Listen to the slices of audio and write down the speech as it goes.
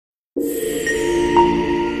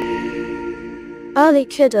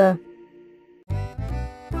earlykiddo.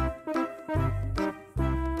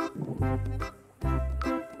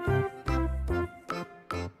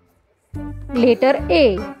 Letter A.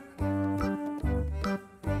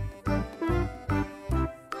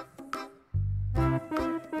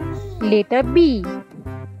 Letter B.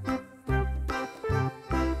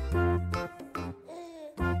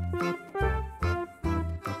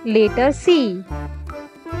 Letter C.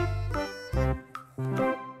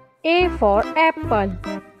 A for apple.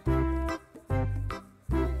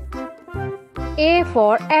 A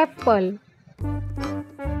for apple.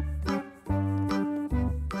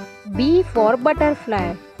 B for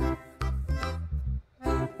butterfly.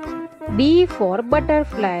 B for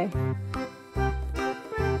butterfly.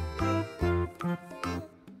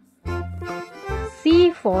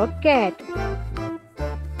 C for cat.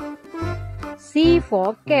 C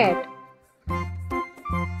for cat.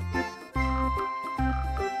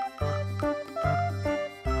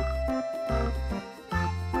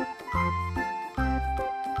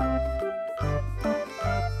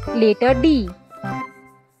 Letter D.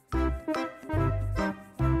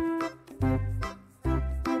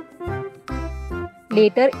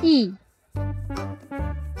 Letter E.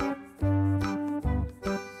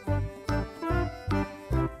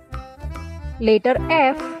 Letter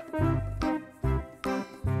F.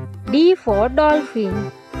 D for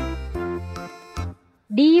dolphin.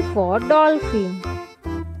 D for dolphin.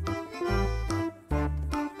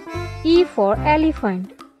 E for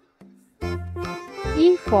elephant.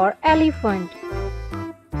 E for elephant.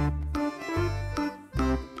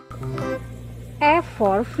 F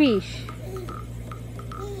for fish.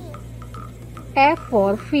 F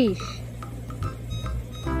for fish.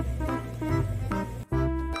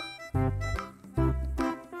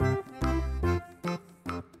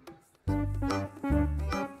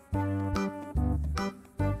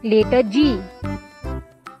 Letter G.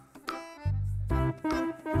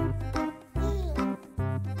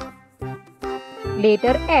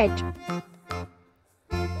 Letter H.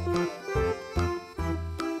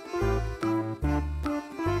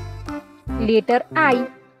 Letter I.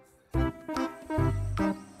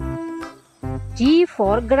 G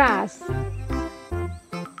for grass.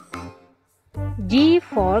 G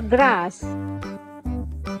for grass.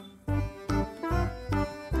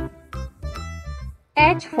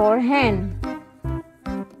 H for hen.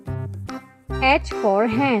 H for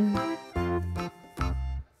hen.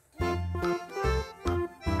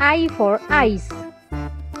 I for ice.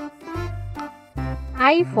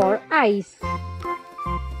 I for ice.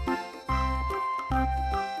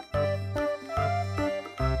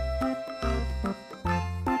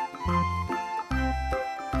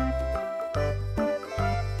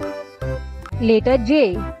 Letter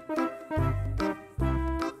J.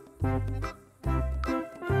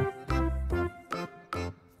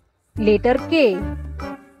 Letter K.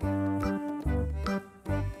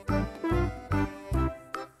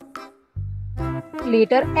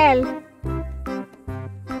 Letter L.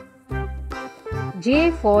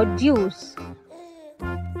 J for juice.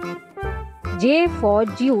 J for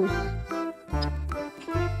juice.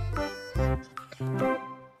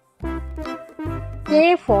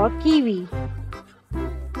 K for kiwi.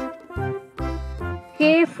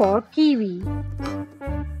 K for kiwi.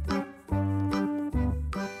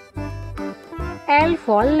 L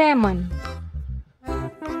for lemon.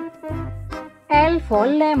 L for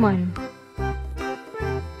lemon.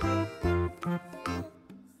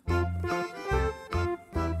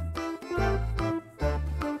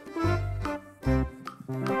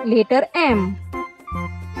 Letter M.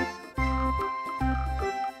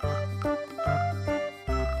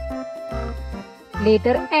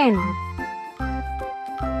 Letter N.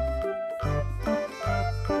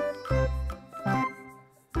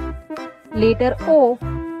 Letter O.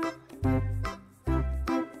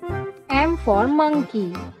 M for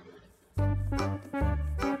monkey.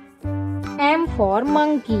 M for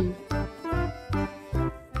monkey.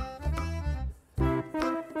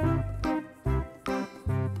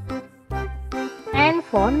 N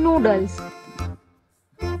for noodles.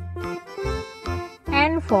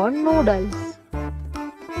 N for noodles.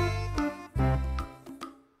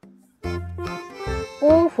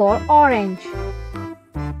 O for orange.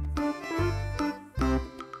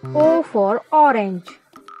 O for orange.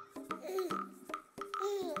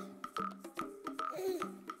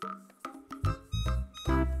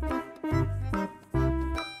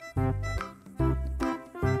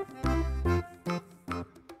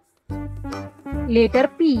 Letter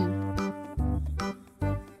P.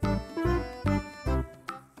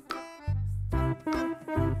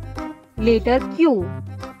 Letter Q.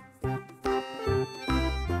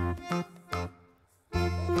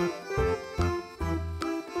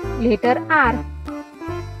 Letter R.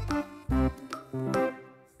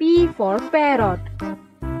 P for parrot.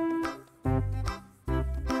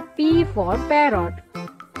 P for parrot.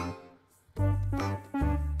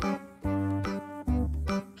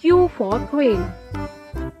 Q for quail.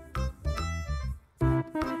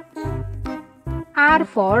 R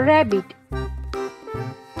for rabbit.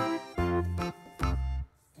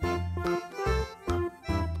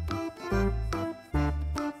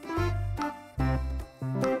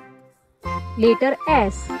 Letter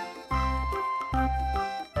S.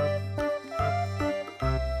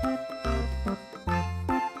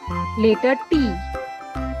 Letter T.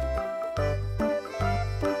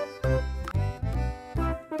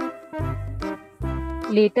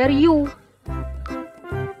 Letter U.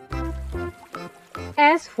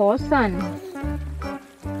 S for sun.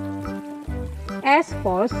 S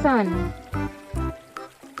for sun.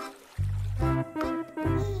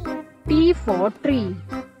 T for tree.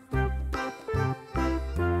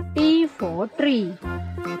 T for tree.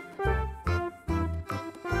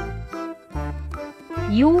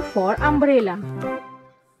 U for umbrella.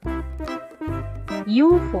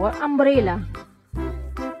 U for umbrella.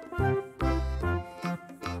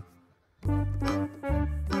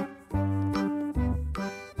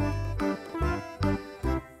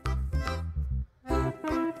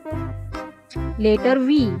 Letter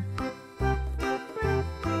V.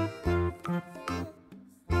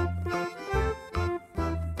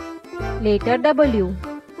 Letter W.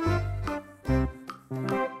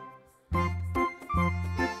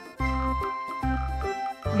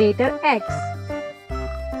 Letter X.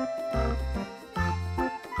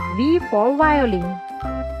 V for violin.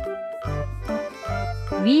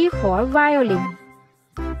 V for violin.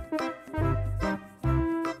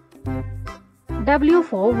 W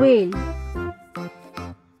for whale.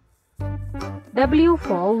 W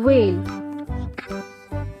for whale.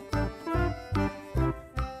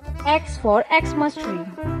 X for Xmas tree.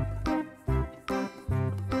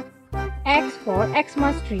 X for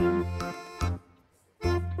Xmas tree.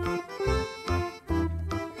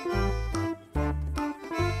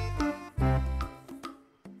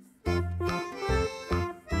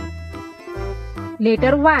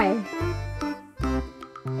 Letter Y.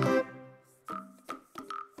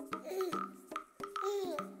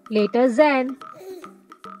 Letter Z.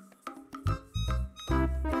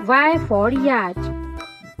 Y for yacht.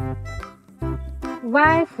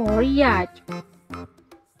 Y for yacht.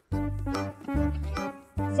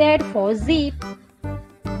 Z for zip.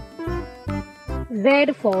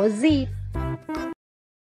 Z for zip.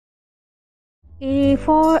 A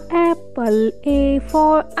for apple. A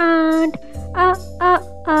for ant.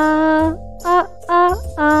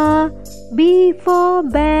 B for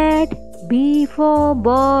bat. B for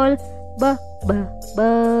ball. B.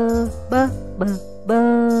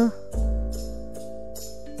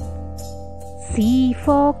 C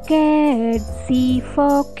for cat. C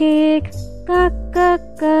for cake.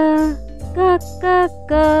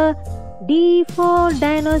 D for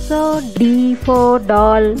dinosaur. D for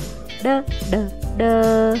doll.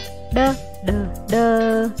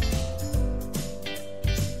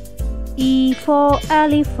 E for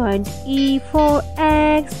elephant. E for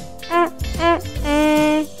eggs.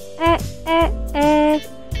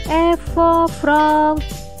 F for frog.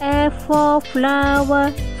 F for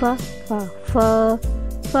flower. F.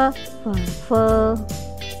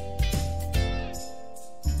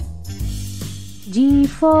 G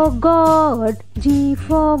for God. G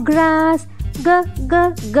for grass. G.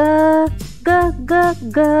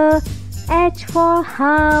 H for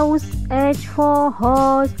house. H for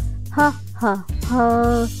horse. H.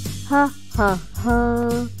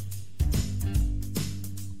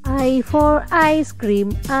 I for ice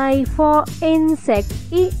cream. I for insect.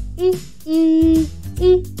 E.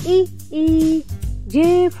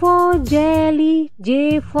 J for jelly.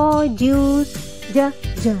 J for juice. J.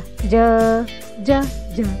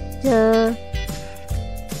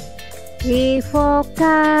 K for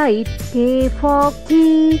kite. K for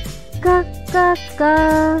key. K.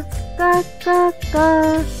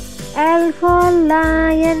 L for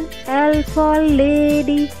lion. L for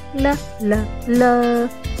lady. L.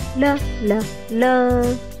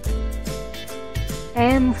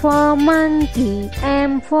 M for monkey.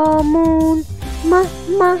 M for moon. Ma.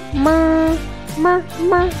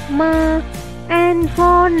 N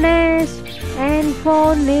for nest. N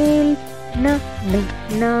for nail. Na.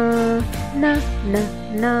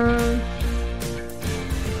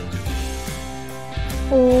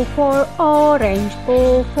 O for orange.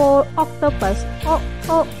 O for octopus.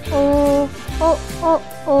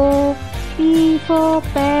 O. P for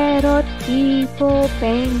parrot. P for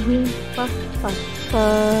penguin.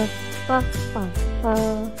 pa, pa.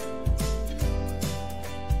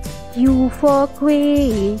 Q for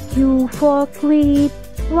quack, Q for quack,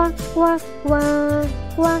 quack, quack, quack,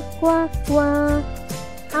 quack, quack, quack.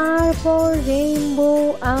 R for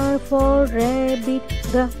rainbow, R for rabbit,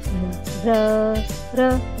 r, r, r,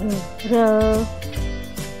 r, r.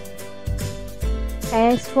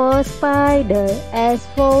 S for spider, S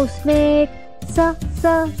for snake, s, s,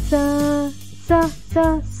 s, s,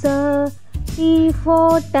 s, s. T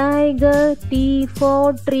for tiger, T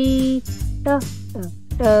for tree, t, t,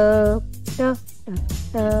 t, t, t,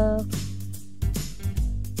 t.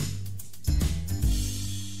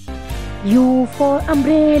 U for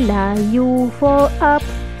umbrella, U for up,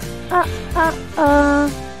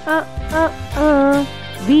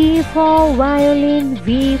 V for violin,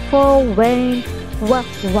 V for vent, w,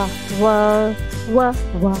 w, w, w,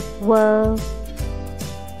 w, w.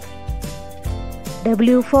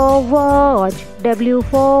 W for watch, W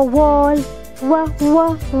for wall, w,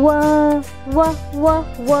 w, w, w, w,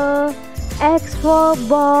 w. X for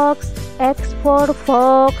box, X for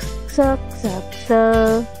fox, x, x,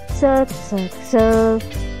 x.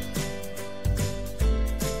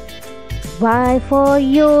 Y for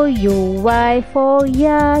yo-yo, Y for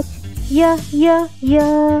yacht, y, y,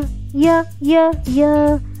 y, y, y,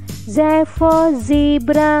 y. Z for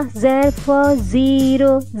zebra, Z for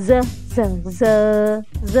zero, z, z, z,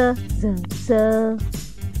 z, z, z.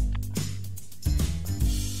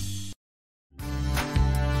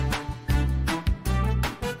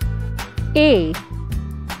 A,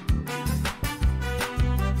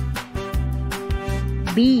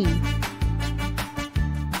 B,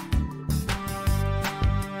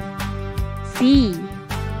 C,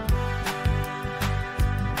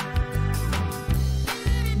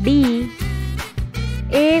 D.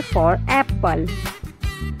 A for apple,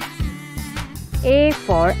 A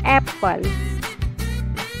for apple.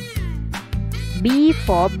 B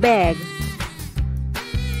for bag,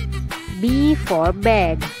 B for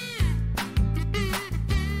bag.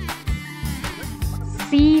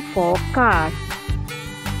 C for car,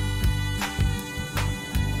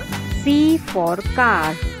 C for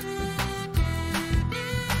car.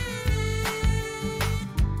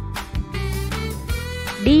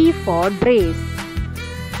 D for dress,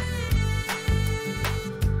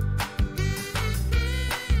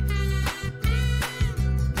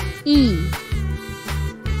 E,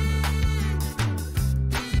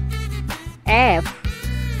 F,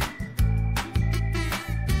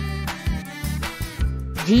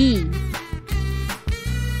 G,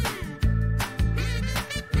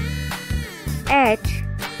 H.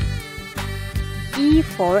 E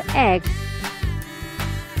for egg,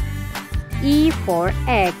 E for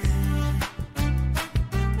egg.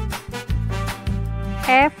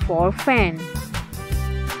 F for fan,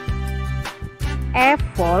 F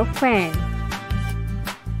for fan.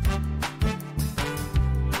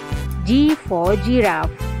 G for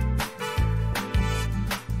giraffe,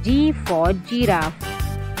 G for giraffe.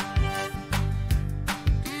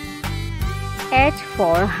 H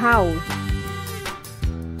for house,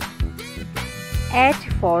 H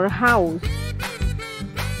for house.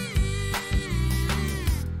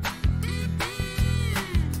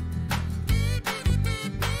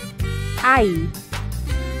 I,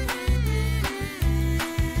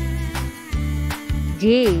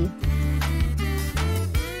 J,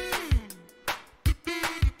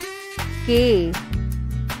 K,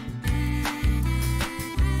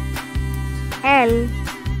 L.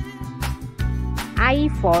 I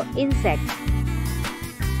for insect,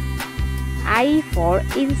 I for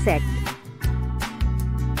insect.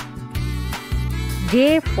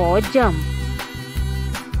 J for jump,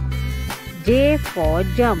 J for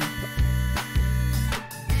jump.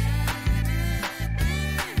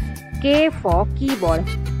 K for keyboard,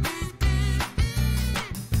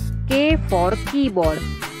 K for keyboard.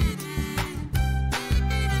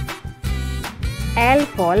 L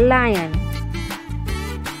for lion,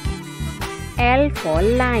 L for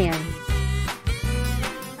lion.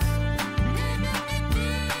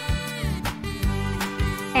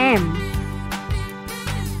 M,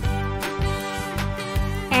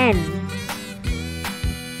 N,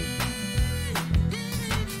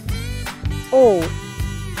 O,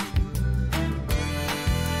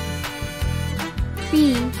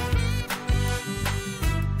 P.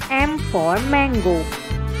 M for mango,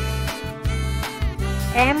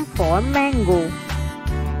 M for mango.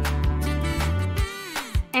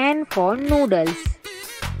 N for noodles,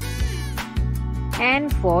 N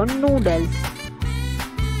for noodles.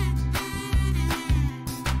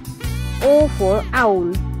 O for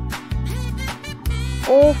owl,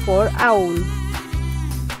 O for owl.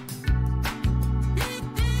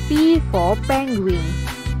 P for penguin.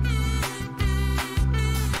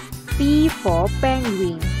 P for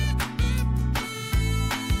penguin.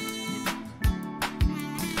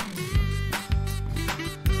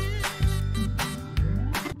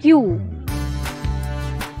 Q.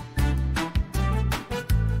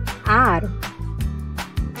 R.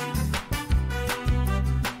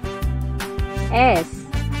 S.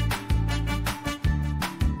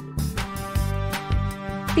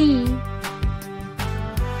 T.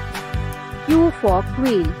 Q for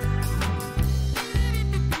quill.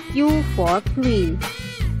 Q for quill.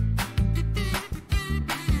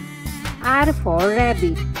 R for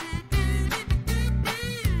rabbit.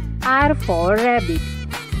 R for rabbit.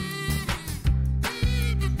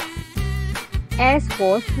 S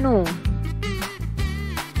for snow.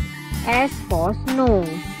 S for snow.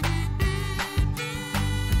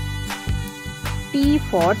 T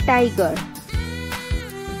for tiger.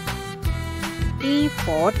 T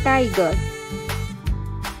for tiger.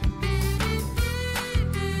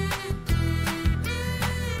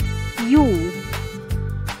 U.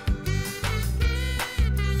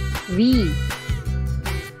 V.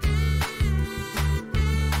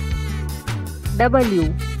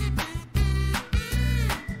 W.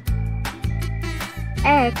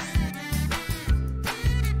 X.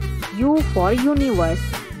 U for universe.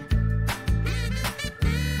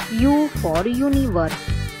 U for universe.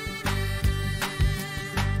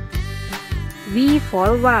 V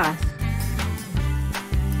for vase.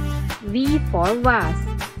 V for vase.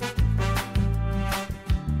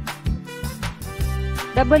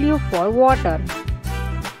 W for water.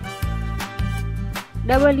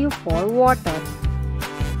 W for water.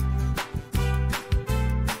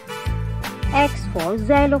 X for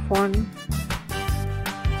xylophone.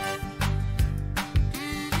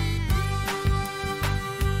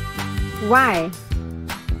 Y.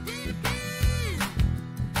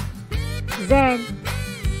 Z.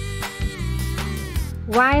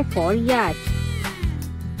 Y for yacht.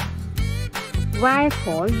 Y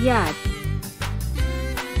for yacht.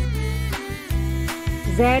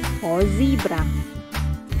 Z for zebra.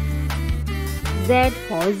 Z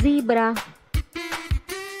for zebra.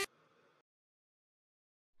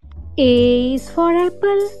 A is for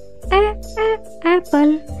apple.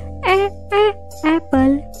 Apple.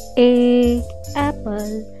 Apple. A.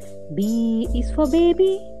 Apple. B is for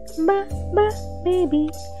baby. Baby.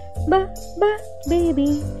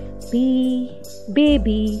 Baby. B.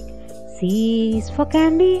 Baby. C is for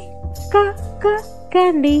candy.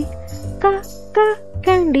 Candy.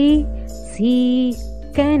 Candy. C.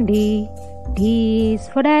 Candy. D is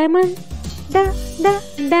for diamond.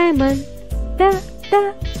 Diamond.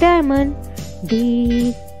 Diamond.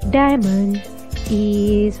 D. Diamond.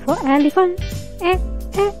 E is for elephant.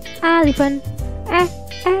 Elephant.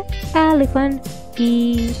 Elephant.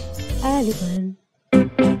 E. Elephant.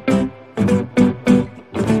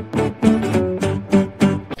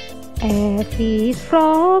 F is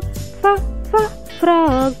frog. Frog.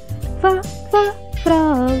 Frog.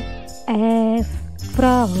 F.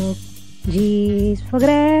 Frog. G is for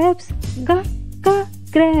grapes.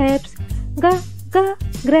 Grapes.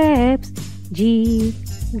 Grapes. G.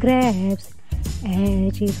 Grapes.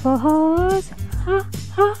 H is for horse.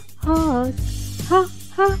 Horse.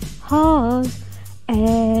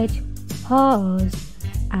 H. Horse.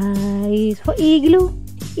 I is for igloo.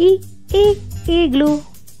 Igloo.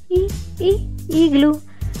 Igloo.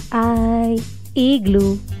 I.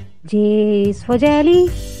 Igloo. J is for jelly.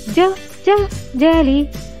 Jelly. Jelly.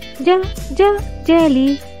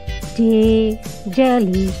 J.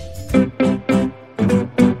 Jelly.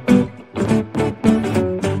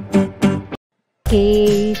 K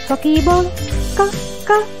is for keyboard.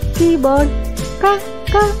 Keyboard.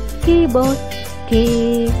 Keyboard. K.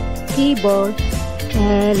 Keyboard.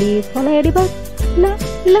 L is for ladybug.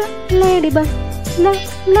 Ladybug.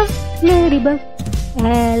 Ladybug.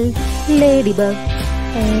 L. Ladybug.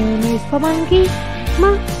 M is for monkey.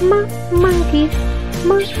 Monkey.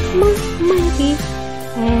 Monkey.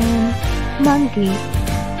 M. Monkey.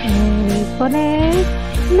 N is for nest.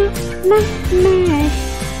 Nest.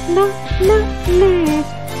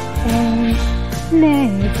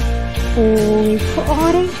 Nest. O is for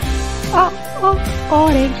orange.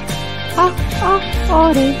 Orange.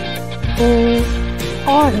 Orange. O.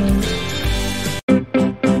 Orange.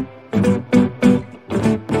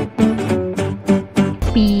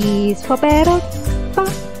 P is for parrot.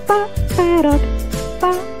 Parrot.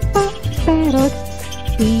 Parrot.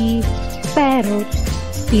 P. Parrot.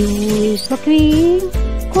 Q is for queen.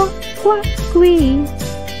 Queen.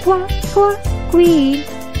 Queen.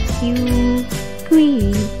 Q.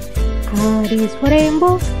 Queen. R is for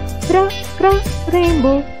rainbow.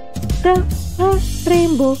 Rainbow.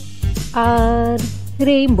 Rainbow. R,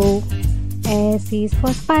 rainbow. S is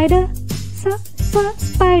for spider.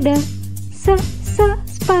 Spider.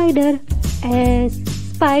 Spider. S,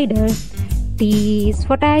 spider. T is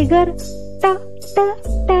for tiger.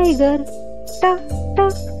 Tiger.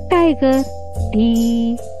 Tiger.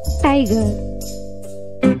 T, tiger.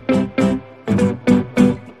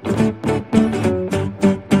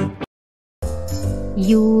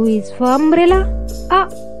 U is for umbrella.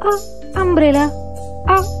 Umbrella.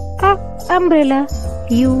 Umbrella.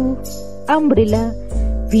 U, umbrella.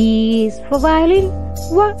 V is for violin.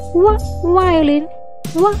 Violin.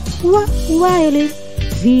 Violin.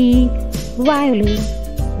 V, violin.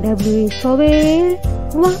 W is for whale.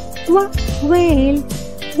 Whale.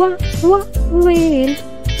 Whale.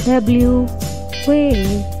 W,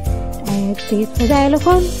 whale. X is for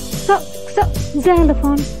xylophone.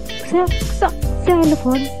 Xylophone.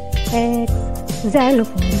 Xylophone. X,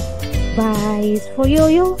 xylophone. Y is for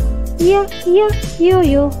yo-yo. Yo-yo.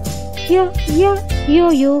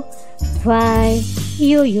 Yo-yo. Y,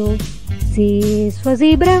 yo-yo. Z is for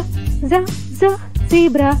zebra.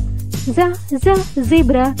 Zebra.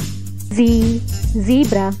 Zebra. Z,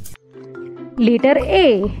 zebra. Letter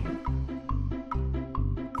A.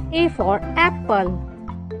 A for apple.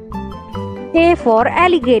 A for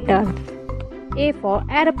alligator. A for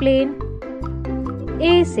airplane.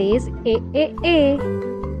 A says A.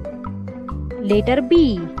 Letter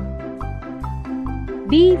B.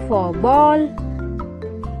 B for ball.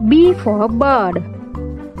 B for bird.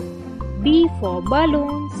 B for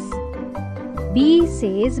balloons. B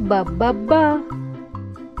says ba.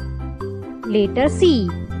 Letter C.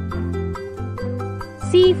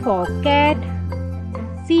 C for cat.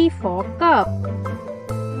 C for cup.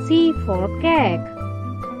 C for cat.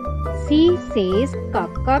 C says ka.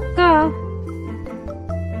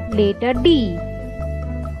 Letter D.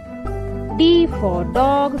 D for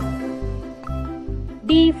dog.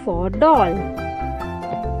 D for doll.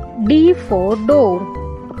 D for door.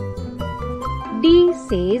 D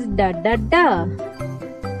says da.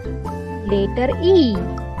 Letter E.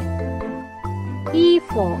 E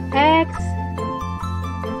for X.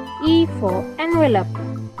 E for envelope.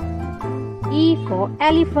 E for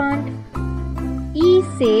elephant. E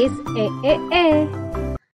says A.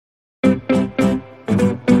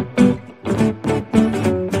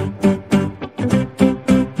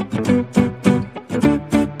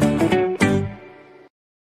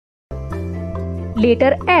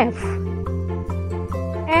 Letter F.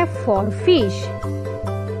 F for fish.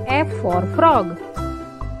 F for frog.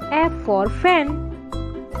 F for fan.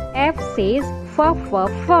 F says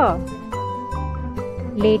fur.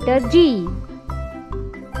 Letter G.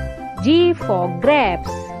 G for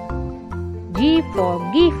grapes. G for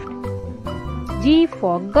gift. G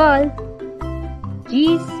for girl.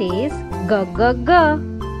 G says g.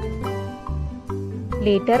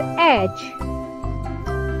 Letter H.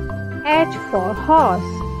 H for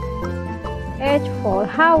horse. H for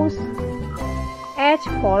house. H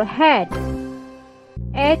for hat.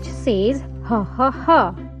 H says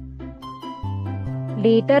ha.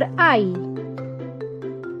 Letter I.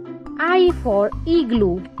 I for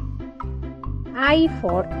igloo. I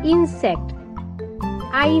for insect.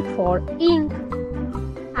 I for ink.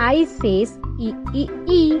 I says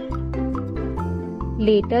E.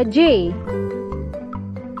 Letter J.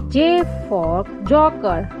 J for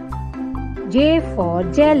joker. J for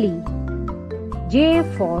jelly. J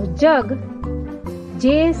for jug.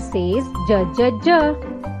 J says J.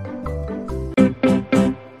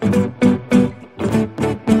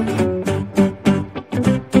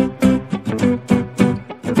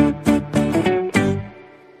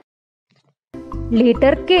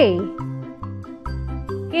 Letter K.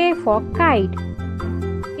 K for kite.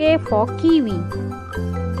 K for kiwi.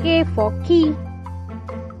 K for key.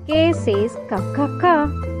 K says ka.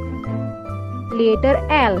 Letter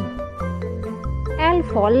L. L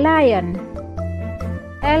for lion.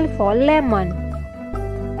 L for lemon.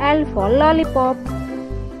 L for lollipop.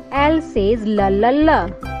 L says la.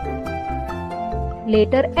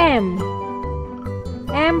 Letter M.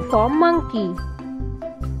 M for monkey.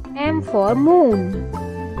 M for moon.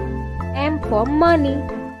 M for money.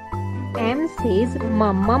 M says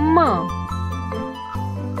ma.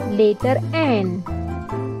 Letter N.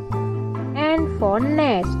 N for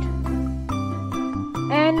nest.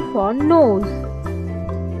 N for nose.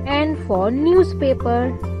 N for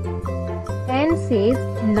newspaper. N says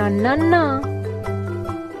na.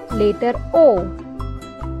 Letter O.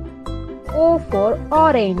 O for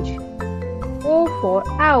orange. O for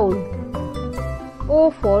owl.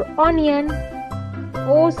 O for onion.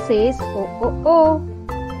 O says O.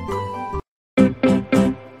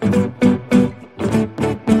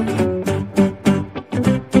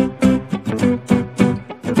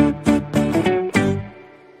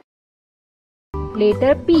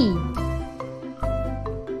 Letter P.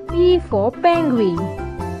 P for penguin.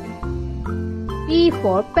 P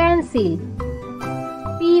for pencil.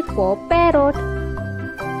 P for parrot.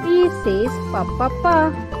 P says pa pa pa.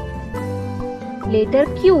 Letter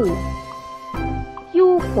Q.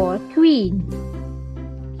 Q for queen.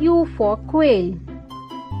 Q for quail.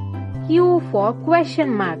 Q for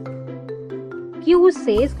question mark. Q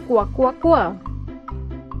says qua qua qua.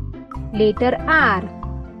 Letter R.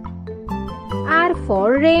 R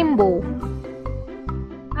for rainbow.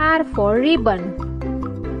 R for ribbon.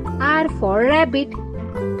 R for rabbit.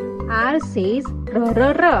 R says r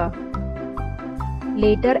r r.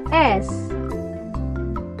 Letter S.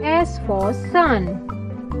 S for sun.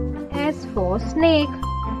 S for snake.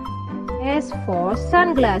 S for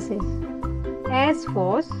sunglasses. S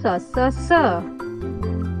for s.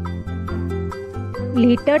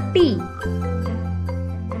 Letter T.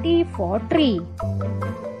 T for tree.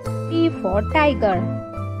 T for tiger.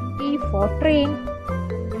 T for train.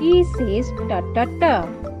 T says ta ta ta.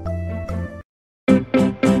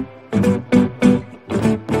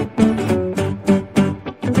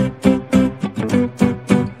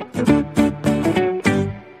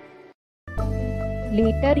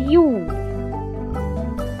 Letter U.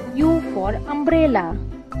 U for umbrella.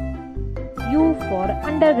 U for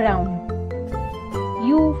underground.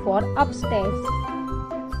 U for upstairs.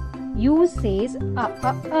 U says a.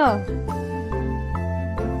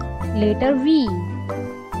 Letter V.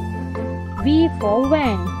 V for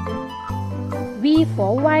van. V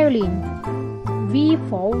for violin. V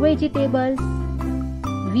for vegetables.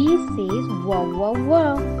 V says wa wa wa.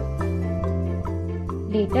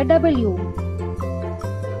 Letter W.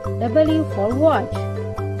 W for watch.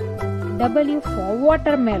 W for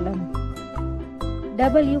watermelon.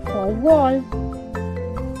 W for wall.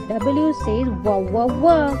 W says wa wa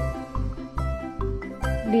wa.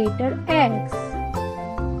 Letter X.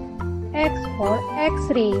 X for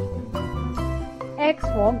X-ray. X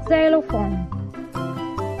for xylophone.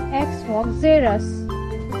 X for Xerox.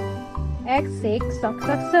 X says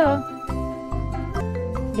successor.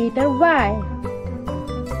 Letter Y.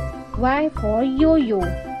 Y for yo-yo.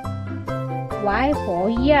 Y for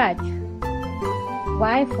yacht.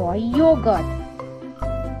 Y for yogurt.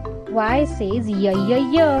 Y says ya ya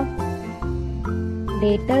ya.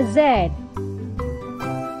 Letter Z.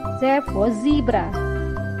 Z for zebra.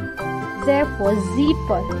 Z for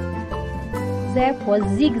zipper. Z for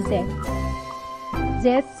zigzag.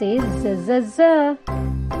 Z says z.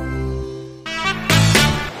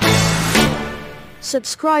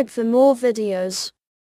 Subscribe for more videos.